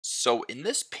So in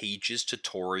this Pages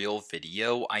tutorial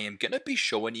video, I am going to be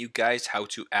showing you guys how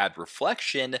to add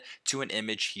reflection to an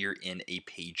image here in a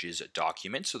Pages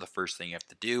document. So the first thing you have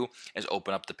to do is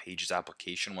open up the Pages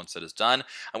application. Once that is done,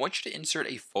 I want you to insert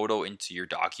a photo into your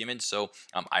document. So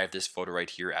I have this photo right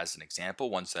here as an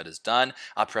example. Once that is done,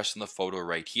 I'll press on the photo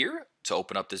right here to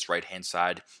open up this right hand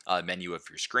side menu of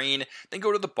your screen. Then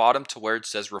go to the bottom to where it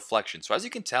says reflection. So as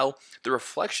you can tell, the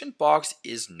reflection box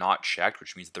is not checked,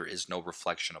 which means there is no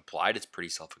reflection applied. It's pretty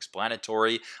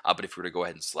self-explanatory. But if we were to go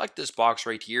ahead and select this box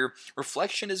right here,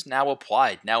 reflection is now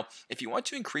applied. Now, if you want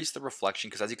to increase the reflection,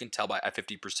 because as you can tell by at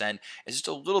 50%, it's just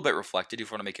a little bit reflected.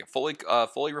 If you want to make it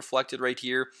fully reflected right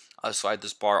here, slide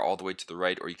this bar all the way to the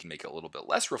right, or you can make it a little bit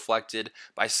less reflected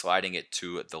by sliding it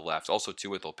to the left. Also,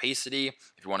 too, with opacity,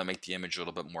 if you want to make the image a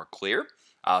little bit more clear,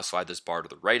 slide this bar to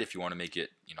the right. If you want to make it,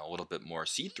 a little bit more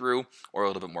see-through or a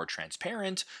little bit more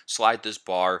transparent, slide this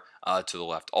bar to the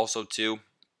left. Also, too,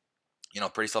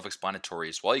 pretty self-explanatory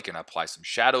as well. You can apply some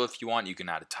shadow if you want. You can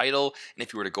add a title. And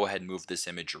if you were to go ahead and move this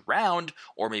image around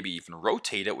or maybe even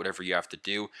rotate it, whatever you have to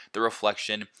do, the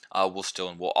reflection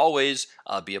will always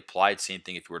be applied. Same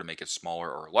thing if you were to make it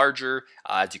smaller or larger.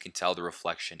 As you can tell, the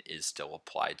reflection is still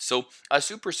applied. So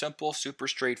super simple, super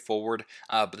straightforward.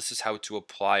 But this is how to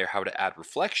apply or how to add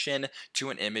reflection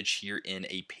to an image here in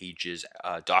a Pages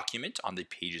document on the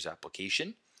Pages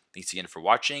application. Thanks again for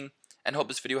watching and hope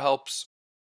this video helps.